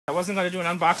I wasn't going to do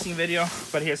an unboxing video,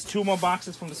 but here's 2 more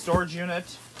boxes from the storage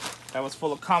unit. That was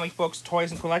full of comic books,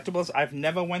 toys, and collectibles. I've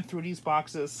never went through these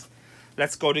boxes.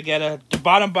 Let's go together. The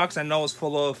bottom box I know is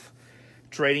full of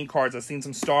trading cards. I've seen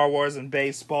some Star Wars and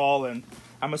baseball, and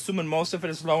I'm assuming most of it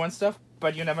is low-end stuff,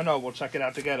 but you never know. We'll check it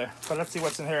out together. But let's see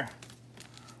what's in here.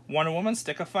 Wonder Woman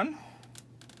Sticker Fun,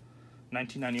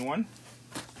 1991.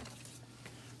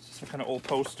 It's just a kind of old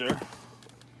poster.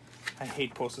 I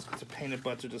hate posters because they're painted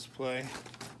butt to display.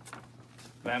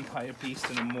 Vampire Beast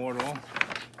and Immortal.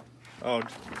 Oh,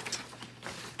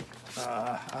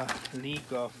 League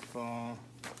of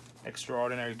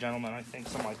Extraordinary Gentlemen, I think,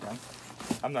 something like that.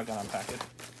 I'm not gonna unpack it.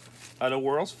 Other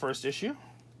Worlds, first issue.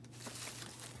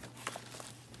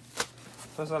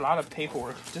 There's a lot of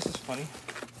paperwork. This is funny.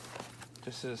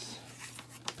 This is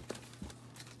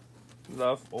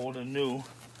Love, Old and New,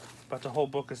 but the whole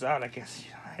book is out. I guess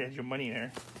you had your money in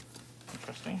there.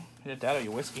 Interesting. Either that or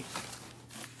your whiskey.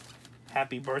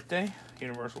 Happy Birthday,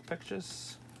 Universal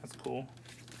Pictures. That's cool.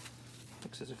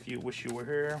 Looks as if you wish you were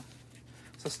here.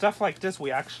 So stuff like this,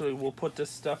 we actually will put this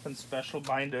stuff in special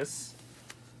binders,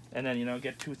 and then, you know,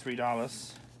 get $2,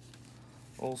 $3.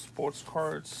 Old sports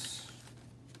cards.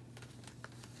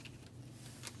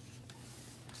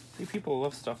 See, people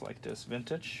love stuff like this.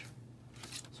 Vintage.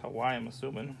 That's Hawaii, I'm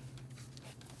assuming.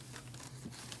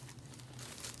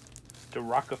 The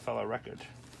Rockefeller record.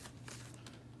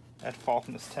 At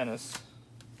Faulkner's Tennis.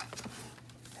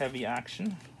 Heavy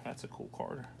Action. That's a cool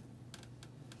card.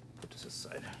 Put this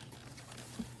aside.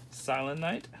 Silent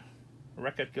Night.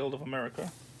 Record Guild of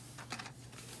America.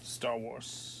 Star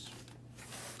Wars.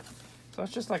 So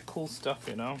it's just like cool stuff,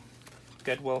 you know.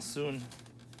 Get well soon.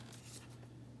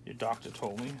 Your doctor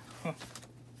told me.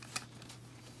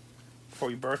 For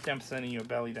your birthday, I'm sending you a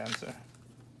belly dancer.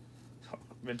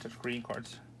 Vintage green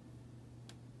cards.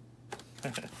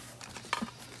 Let's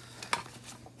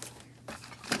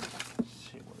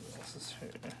see what else is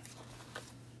here.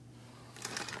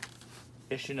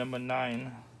 Issue number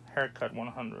 9. Haircut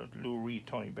 100. Lou Reed,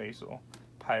 Tony Basil.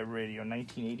 Pirate Radio,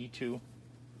 1982.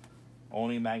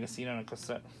 Only magazine on a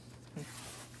cassette.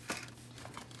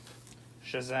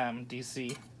 Shazam,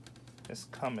 DC. Is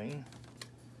coming.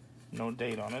 No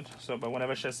date on it. So, but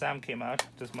whenever Shazam came out,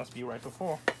 this must be right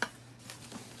before.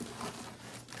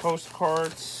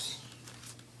 Postcards.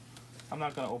 I'm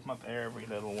not gonna open up every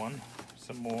little one.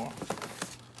 Some more.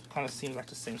 Kind of seems like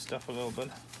the same stuff a little bit.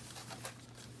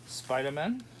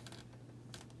 Spider-Man.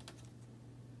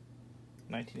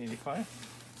 1985.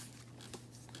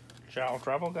 Child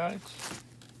Travel Guide.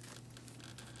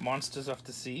 Monsters of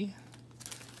the Sea.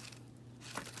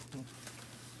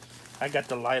 I got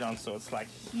the light on, so it's like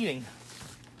heating.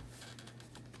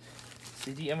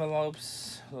 CD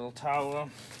envelopes, little tower,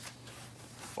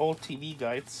 old TV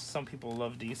guides. Some people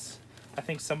love these. I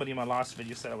think somebody in my last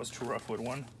video said I was too rough with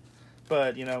one,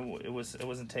 but you know, it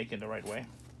wasn't taken the right way.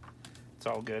 It's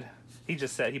all good. He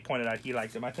just said, he pointed out he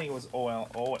liked them. I think it was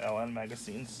OLN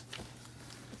magazines.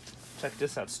 Check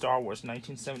this out, Star Wars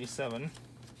 1977.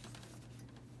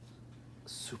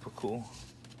 Super cool.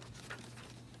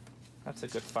 That's a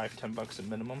good $5-10 at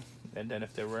minimum, and then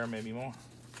if they're rare, maybe more.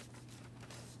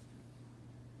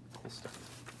 Cool stuff.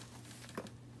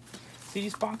 See,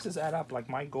 these boxes add up. Like,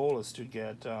 my goal is to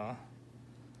get at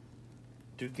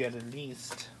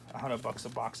least $100 a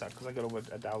box out, because I got over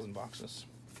 1,000 boxes.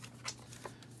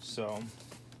 So,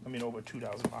 I mean, over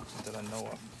 2,000 boxes that I know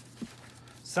of.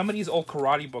 Some of these old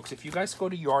karate books, if you guys go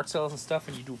to yard sales and stuff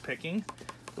and you do picking,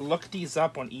 look these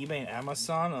up on eBay and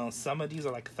Amazon. Some of these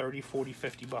are like 30, 40,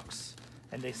 50 bucks,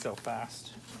 and they sell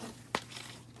fast.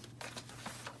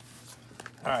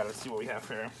 Alright, let's see what we have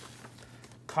here.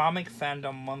 Comic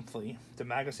Fandom Monthly, the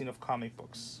magazine of comic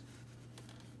books.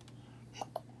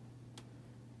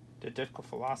 The Ditko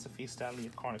Philosophy, Stanley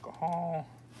at Carnegie Hall.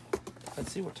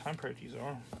 Let's see what time period these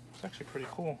are. It's actually pretty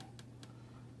cool.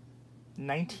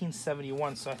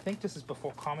 1971, so I think this is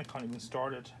before Comic-Con even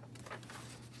started.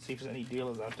 See if there's any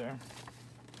dealers out there.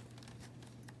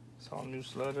 It's all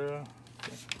newsletter.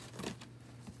 Okay.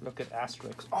 Look at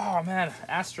Asterix. Oh man,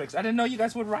 Asterix. I didn't know you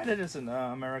guys would write it as in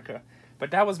America,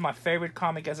 but that was my favorite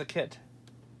comic as a kid.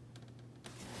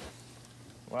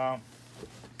 Wow.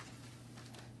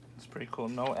 It's pretty cool.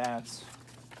 No ads.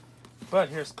 But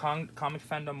here's Comic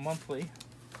Fandom Monthly.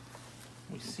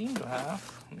 We seem to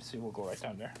have, let me see, we'll go right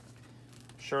down there.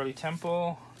 Shirley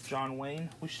Temple, John Wayne.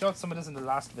 We showed some of this in the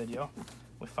last video.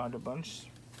 We found a bunch.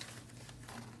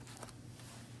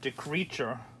 The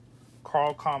Creature,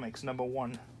 Carl Comics, #1,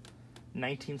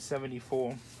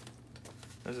 1974.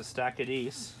 There's a stack of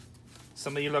these.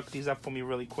 Somebody look these up for me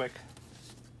really quick.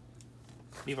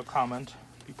 Leave a comment.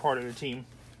 Be part of the team.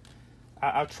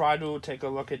 I'll try to take a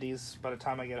look at these by the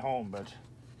time I get home, but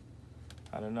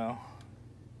I don't know.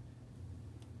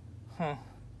 Huh.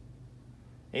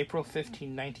 April 15,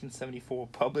 1974,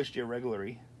 published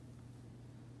irregularly.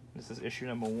 This is issue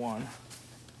number 1.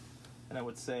 And I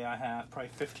would say I have probably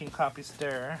 15 copies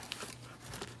there.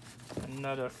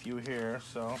 Another few here,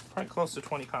 so probably close to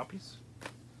 20 copies.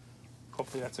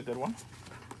 Hopefully that's a good one.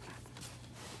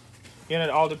 And it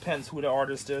all depends who the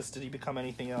artist is. Did he become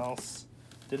anything else?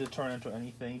 Did it turn into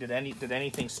anything? Did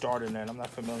anything start in it? I'm not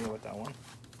familiar with that one.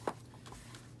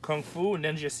 Kung Fu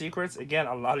Ninja Secrets. Again,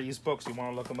 a lot of these books, you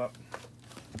want to look them up.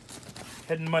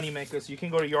 Hidden Money Makers. You can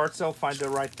go to yard sale, find the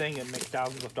right thing, and make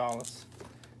thousands of dollars.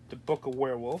 The Book of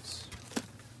Werewolves.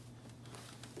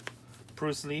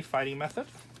 Bruce Lee Fighting Method.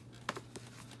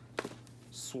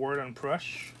 Sword and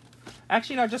Brush.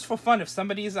 Actually, no, just for fun, if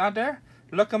somebody is out there,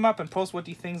 look them up and post what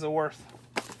these things are worth.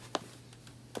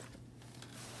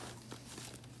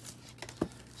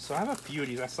 So I have a few of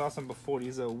these. I saw some before.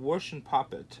 These are Whoosh and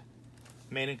Poppet.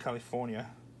 Made in California.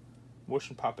 Whoosh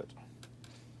and Poppet.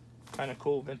 Kind of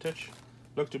cool, vintage.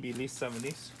 Look to be at least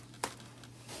 70s.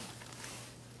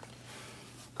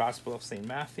 Gospel of St.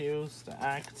 Matthew's. The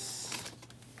Acts.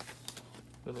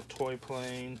 Little toy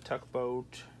plane.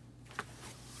 Tugboat.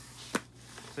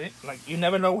 See? Like, you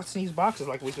never know what's in these boxes.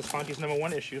 Like, we just found these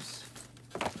 #1 issues.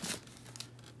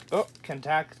 Oh,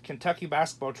 Kentucky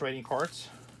basketball trading cards.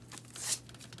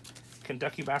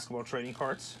 Kentucky basketball trading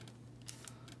cards.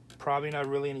 Probably not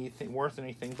really anything worth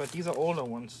anything, but these are older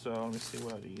ones, so let me see,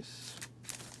 what are these?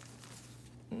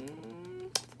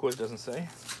 Of course it doesn't say,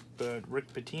 but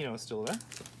Rick Pitino is still there.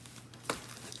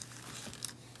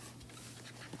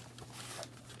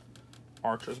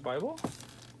 Archer's Bible.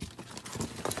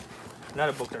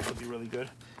 Another book that could be really good.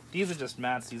 These are just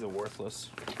mats, these are worthless.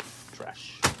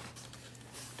 Trash.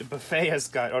 The Buffet's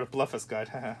Guide, or the Bluffer's Guide,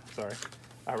 sorry.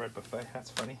 I read Buffet, that's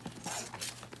funny.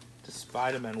 The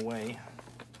Spider-Man Way.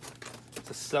 It's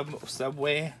a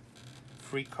Subway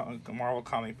free Marvel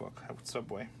comic book.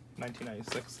 Subway,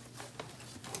 1996.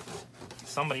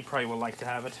 Somebody probably would like to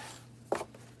have it.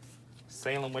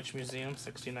 Salem Witch Museum,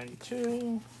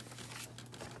 1692.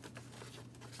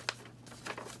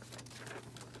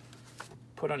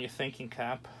 Put on your thinking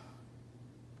cap.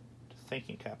 The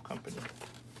Thinking Cap Company.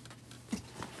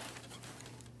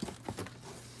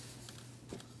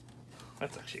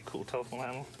 That's actually a cool telephone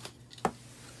handle.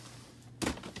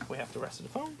 We have the rest of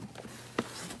the phone.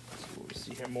 So we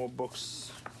see here more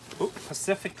books. Ooh,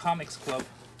 Pacific Comics Club.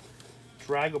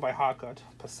 Drago by Hawkeye.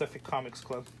 Pacific Comics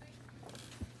Club.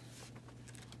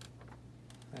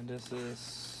 And this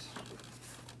is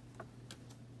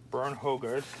Bern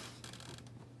Hogarth,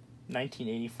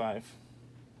 1985.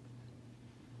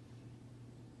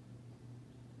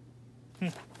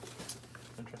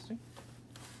 Interesting.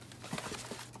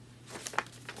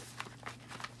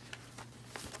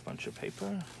 Bunch of paper.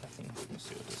 Nothing. Let's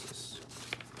see what this is.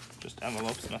 Just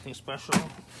envelopes. Nothing special.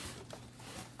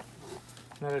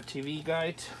 Another TV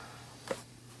guide.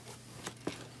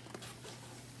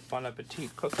 Bon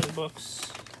Appetit cooking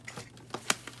books.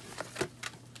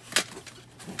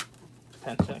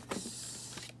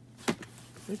 Pentax.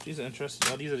 These are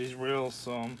interesting. Oh, these are these reels.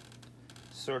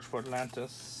 Search for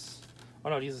Atlantis. Oh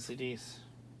no, these are CDs.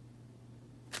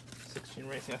 16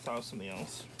 Racing. I thought it was something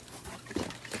else.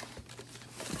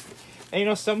 And you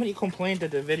know, somebody complained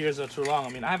that the videos are too long. I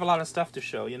mean, I have a lot of stuff to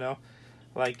show, you know.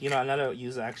 Like, you know, another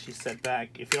user actually said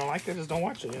back, if you don't like it, just don't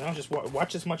watch it, you know. Just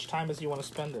watch as much time as you want to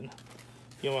spend in.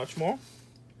 You want to watch more?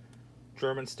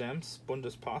 German stamps,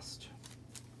 Bundespost.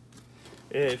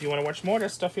 If you want to watch more,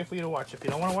 there's stuff here for you to watch. If you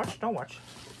don't want to watch, don't watch.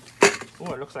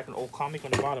 Oh, it looks like an old comic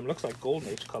on the bottom. It looks like Golden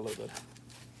Age color, but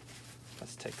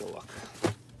let's take a look.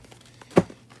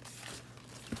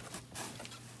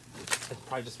 It's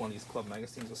probably just one of these club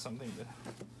magazines or something,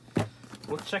 but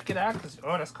we'll check it out. Cause,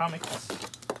 oh, that's comics.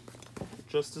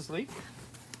 Justice League.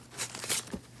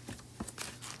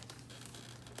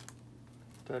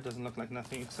 That doesn't look like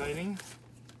nothing exciting.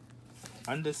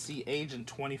 Undersea Agent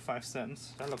 25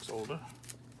 cents. That looks older.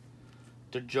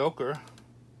 The Joker,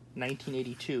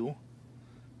 1982.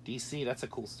 DC, that's a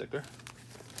cool sticker.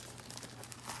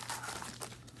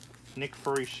 Nick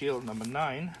Fury Shield number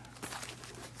 9.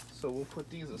 So we'll put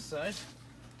these aside.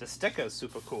 The sticker is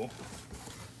super cool.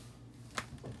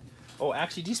 Oh,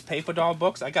 actually, these paper doll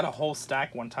books, I got a whole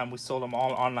stack one time. We sold them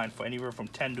all online for anywhere from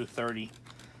 10 to 30.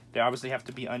 They obviously have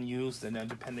to be unused, and then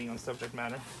depending on subject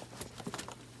matter.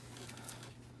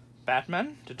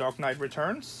 Batman, The Dark Knight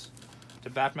Returns, the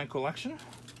Batman collection.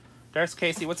 There's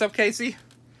Casey. What's up, Casey?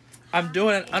 I'm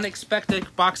doing an unexpected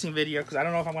boxing video because I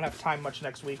don't know if I'm going to have time much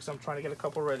next week, so I'm trying to get a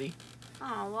couple ready.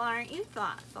 Oh, well, aren't you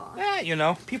thoughtful? Yeah, you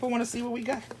know, people want to see what we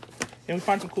got. And we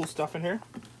find some cool stuff in here.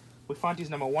 We found these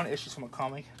 #1 issues from a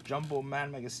comic, Jumbo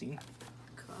Man magazine.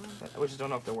 Cool. We just don't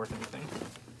know if they're worth anything.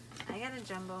 I got a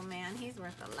Jumbo Man. He's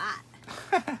worth a lot.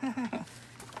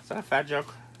 Is that a fat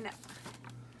joke? No.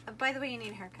 By the way, you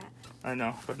need a haircut. I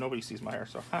know, but nobody sees my hair,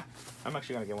 so I'm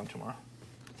actually going to get one tomorrow.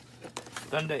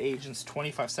 Thunder Agents,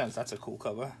 25 cents. That's a cool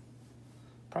cover.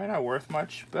 Probably not worth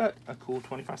much, but a cool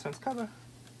 25 cents cover.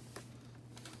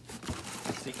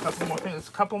 Let's see, a couple more things.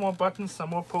 A couple more buttons, some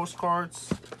more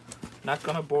postcards. Not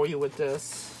going to bore you with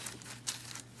this.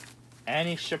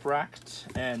 Annie Shipwrecked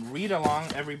and Read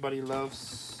Along. Everybody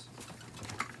loves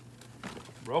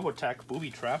Robotech Booby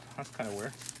Trap. That's kind of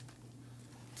weird.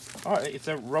 Oh, it's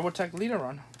a Robotech leader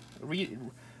run.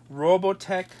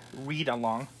 Robotech Read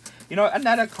Along. You know,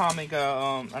 another comic,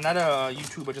 another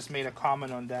YouTuber just made a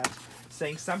comment on that,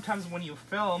 saying sometimes when you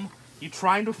film, you're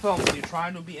trying to film, so you're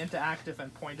trying to be interactive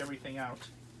and point everything out.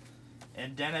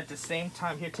 And then at the same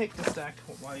time, here, take the stack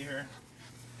while you're here.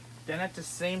 Then at the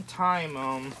same time,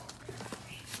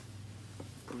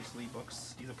 Bruce Lee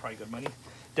books, these are probably good money.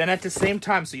 Then at the same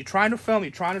time, so you're trying to film,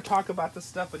 you're trying to talk about the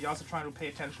stuff, but you're also trying to pay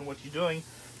attention to what you're doing.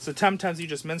 So sometimes you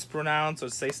just mispronounce or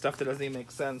say stuff that doesn't even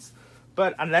make sense.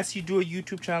 But unless you do a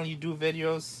YouTube channel, you do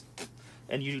videos,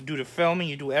 and you do the filming,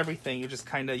 you do everything, you just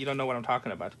kind of, you don't know what I'm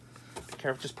talking about. Be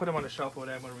careful, just put them on the shelf over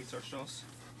there. I'm going to research those.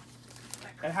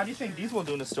 And how do you think these will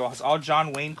do in the store? It's all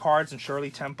John Wayne cards and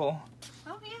Shirley Temple.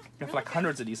 Oh, yeah. You have like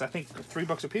hundreds of these. I think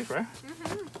 $3 a piece, right?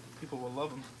 Mm-hmm. People will love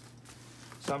them.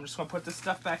 So I'm just going to put this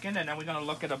stuff back in, and then we're going to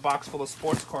look at a box full of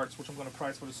sports cards, which I'm going to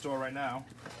price for the store right now.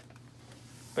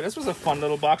 But this was a fun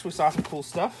little box. We saw some cool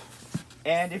stuff.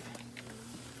 And if...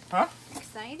 Huh?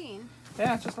 Exciting.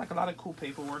 Yeah, it's just like a lot of cool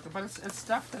paperwork. But it's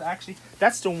stuff that actually...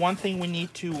 That's the one thing we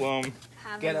need to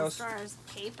get as far as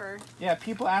paper. Yeah,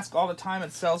 people ask all the time.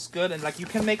 It sells good. And like you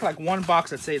can make like one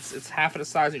box, let's say it's half of the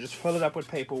size. And you just fill it up with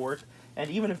paperwork. And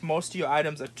even if most of your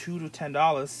items are $2 to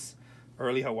 $10...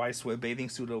 Early Hawaii swim bathing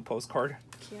suit little postcard.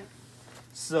 Cute.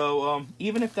 So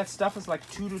even if that stuff is like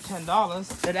 $2 to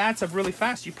 $10, it adds up really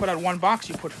fast. You put out one box,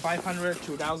 you put $500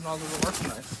 to $1,000 worth of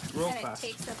merchandise real fast.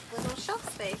 And it takes up little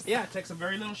shelf space. Yeah, it takes a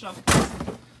very little shelf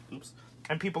space. Oops.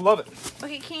 And people love it.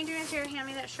 Okay, can you do me a favor? Hand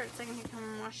me that shirt so I can come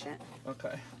and wash it.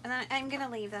 Okay. And then I'm gonna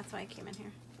leave. That's why I came in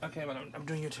here. Okay, but I'm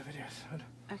doing YouTube videos.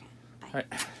 Okay. Bye. All right.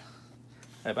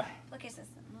 Bye bye. Look at this.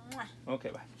 Mwah. Okay,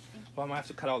 bye. Well, I'm gonna have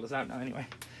to cut all this out now anyway.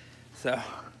 So,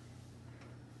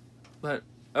 but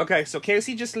okay, so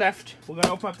Casey just left. We're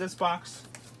gonna open up this box.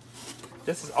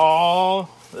 This is all,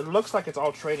 it looks like it's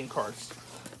all trading cards.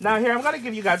 Now here, I'm gonna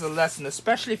give you guys a lesson,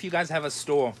 especially if you guys have a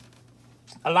store.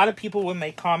 A lot of people will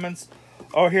make comments,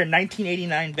 oh here,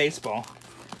 1989 baseball.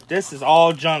 This is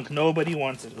all junk, nobody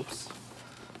wants it. Oops.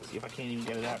 Let's see if I can't even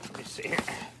get it out. Let me see here.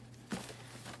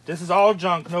 This is all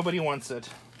junk, nobody wants it.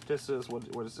 This is, what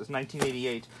is this,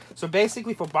 1988. So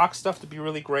basically for box stuff to be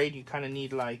really great, you kind of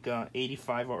need like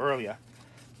 85 or earlier.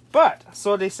 But,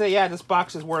 so they say, yeah, this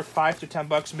box is worth $5 to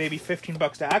 $10, maybe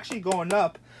 $15. They're actually going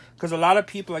up because a lot of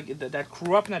people like that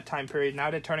grew up in that time period, now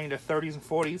they're turning their 30s and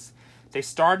 40s. They're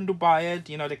starting to buy it.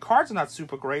 You know, the cards are not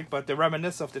super great, but they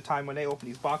reminisce of the time when they opened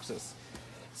these boxes.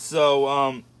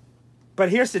 So, but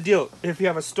here's the deal. If you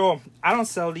have a store, I don't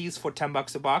sell these for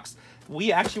 $10 a box.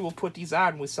 We actually will put these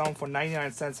out and we sell them for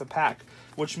 99 cents a pack,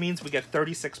 which means we get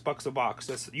 $36 a box.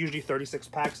 There's usually 36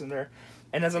 packs in there.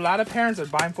 And there's a lot of parents that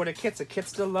buy them for their kids. The kids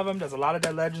still love them. There's a lot of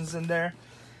their legends in there.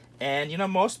 And, you know,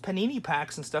 most Panini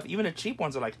packs and stuff, even the cheap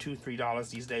ones are like $2, $3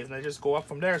 these days. And they just go up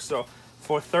from there. So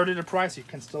for a third of the price, you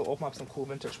can still open up some cool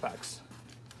vintage packs.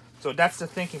 So that's the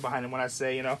thinking behind it when I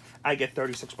say, you know, I get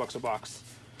 $36 a box.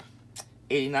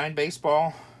 89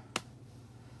 baseball.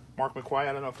 Mark McQuarrie,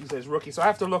 I don't know if he's rookie, so I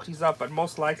have to look these up, but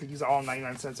most likely these are all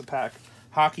 99 cents a pack.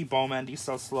 Hockey Bowman, these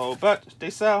sell slow, but they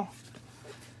sell.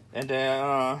 And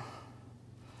then,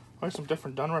 there's some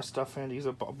different Dunruss stuff in. These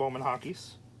are Bowman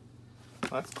hockeys.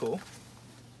 That's cool.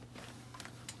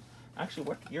 Actually,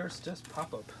 what year is this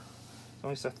pop-up? It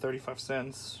only said 35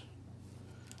 cents.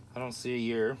 I don't see a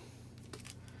year.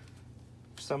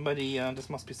 Somebody, this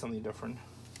must be something different.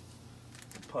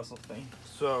 Puzzle thing.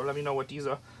 So let me know what these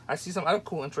are. I see some other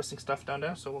cool, interesting stuff down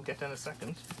there, so we'll get that in a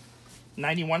second.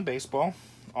 91 baseball,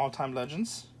 all-time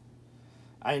legends.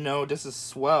 I know this is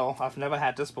swell. I've never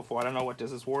had this before. I don't know what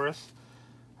this is worth.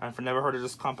 I've never heard of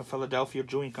this company, Philadelphia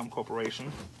Chewing Gum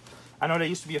Corporation. I know there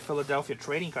used to be a Philadelphia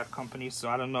trading card company, so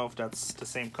I don't know if that's the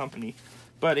same company.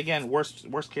 But again,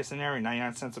 worst case scenario,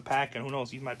 99 cents a pack, and who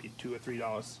knows, these might be $2 or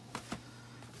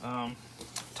 $3.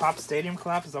 Top Stadium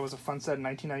Collapses, that was a fun set in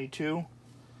 1992.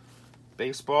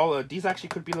 Baseball, these actually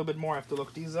could be a little bit more. I have to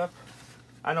look these up.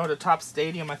 I know the Top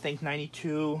Stadium, I think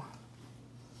 92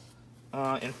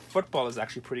 in football is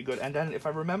actually pretty good. And then if I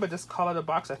remember this color of the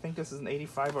box, I think this is an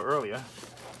 85 or earlier,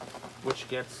 which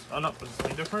gets, oh no, is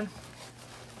something different?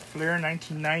 Flair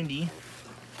 1990.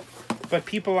 But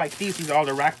people like these are all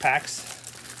the rack packs.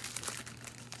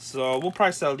 So we'll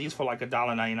probably sell these for like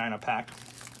 $1.99 a pack.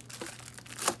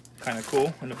 Kind of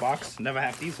cool in the box. Never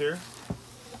have these here.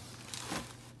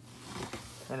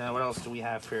 And then what else do we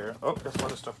have here? Oh, there's some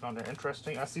other stuff down there.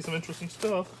 Interesting. I see some interesting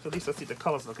stuff. At least I see the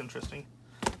colors look interesting.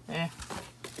 This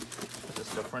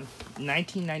is different.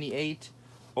 1998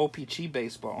 OPG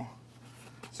baseball.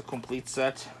 It's a complete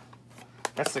set.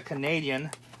 That's the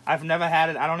Canadian. I've never had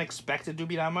it. I don't expect it to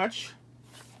be that much.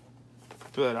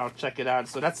 But I'll check it out.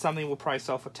 So that's something we'll probably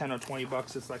sell for 10 or 20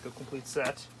 bucks. It's like a complete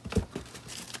set.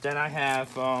 Then I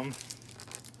have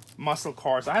muscle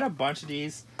cars. I had a bunch of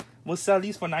these. We'll sell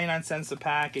these for 99 cents a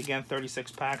pack. Again,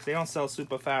 36 packs. They don't sell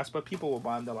super fast, but people will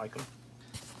buy them. They like them.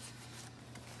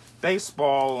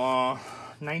 Baseball,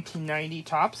 1990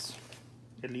 tops.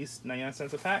 At least 99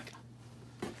 cents a pack.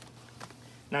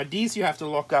 Now, these you have to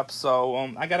look up. So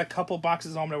I got a couple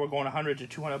boxes home that were going 100 to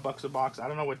 200 bucks a box. I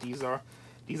don't know what these are.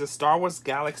 These are Star Wars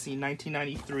Galaxy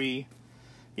 1993.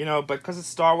 You know, but because it's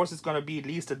Star Wars, it's going to be at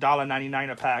least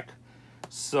 $1.99 a pack.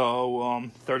 So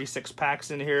 36 packs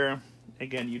in here.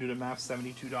 Again, you do the math,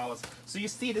 $72. So you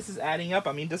see, this is adding up.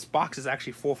 I mean, this box is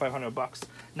actually $400 or $500.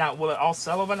 Now, will it all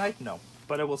sell overnight? No,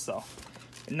 but it will sell.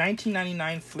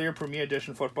 1999 Fleer Premier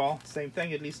Edition football. Same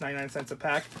thing, at least 99 cents a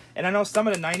pack. And I know some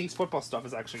of the 90s football stuff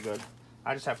is actually good.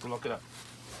 I just have to look it up.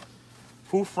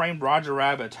 Who Framed Roger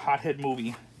Rabbit? Hot hit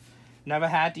movie. Never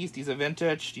had these. These are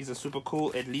vintage. These are super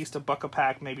cool. At least $1 a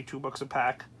pack, maybe $2 a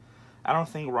pack. I don't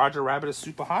think Roger Rabbit is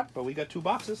super hot, but we got 2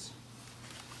 boxes.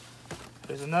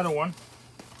 There's another one.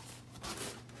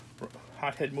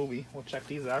 Hot hit movie. We'll check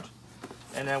these out.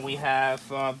 And then we have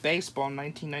baseball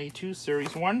 1992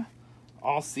 Series 1.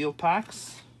 All sealed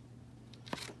packs.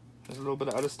 There's a little bit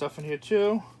of other stuff in here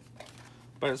too.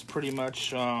 But it's pretty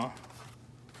much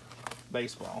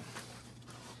baseball.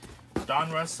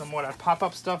 Donruss, some more of that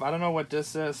pop-up stuff. I don't know what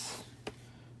this is.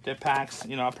 They're packs.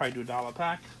 You know, I'll probably do $1 a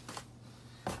pack.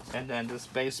 And then this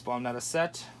baseball, not a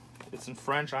set. It's in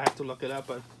French. I have to look it up,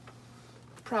 but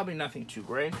probably nothing too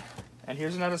great. And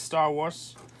here's another Star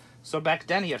Wars. So back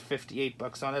then he had 58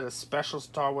 bucks on it. A special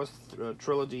Star Wars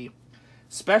trilogy.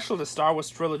 Special the Star Wars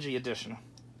Trilogy Edition.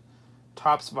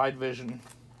 Topps Wide Vision.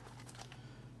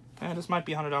 And this might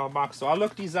be a $100 box. So I'll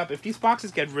look these up. If these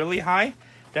boxes get really high,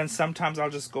 then sometimes I'll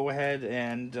just go ahead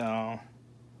and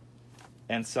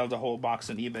sell the whole box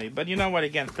on eBay. But you know what?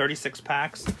 Again, 36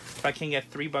 packs. If I can get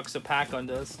 $3 a pack on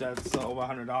this, that's over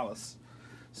 $100.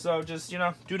 So just, you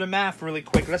know, do the math really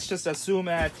quick. Let's just assume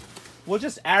we'll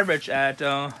just average at,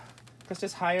 because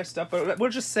there's higher stuff, but we'll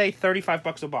just say 35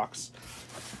 bucks a box.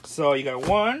 So you got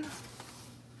 1,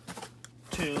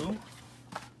 2,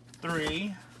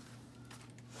 3,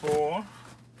 4,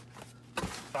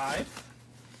 5,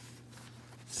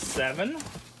 7,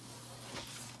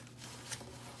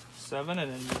 and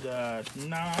then you got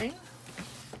 9,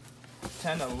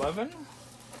 10, 11,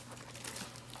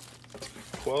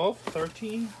 12,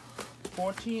 13,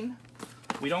 14.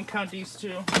 We don't count these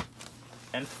two.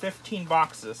 And 15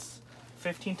 boxes.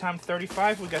 15 times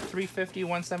 35, we got 350,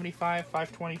 175,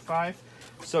 525.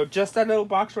 So just that little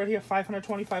box right here,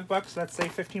 525 bucks. Let's say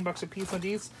 15 bucks a piece on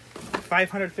these.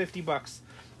 550 bucks.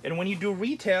 And when you do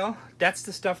retail, that's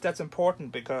the stuff that's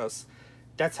important because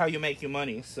that's how you make your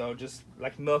money. So just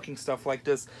like milking stuff like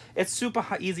this. It's super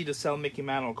easy to sell Mickey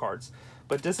Mantle cards.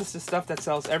 But this is the stuff that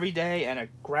sells every day, and a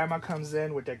grandma comes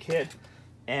in with their kid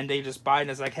and they just buy it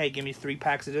and it's like, hey, give me 3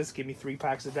 packs of this, give me 3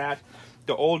 packs of that.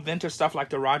 The old vintage stuff like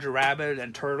the Roger Rabbit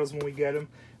and Turtles, when we get them,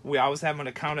 we always have them on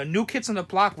the counter. New Kids on the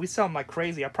Block, we sell them like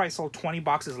crazy. I probably sold 20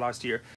 boxes last year.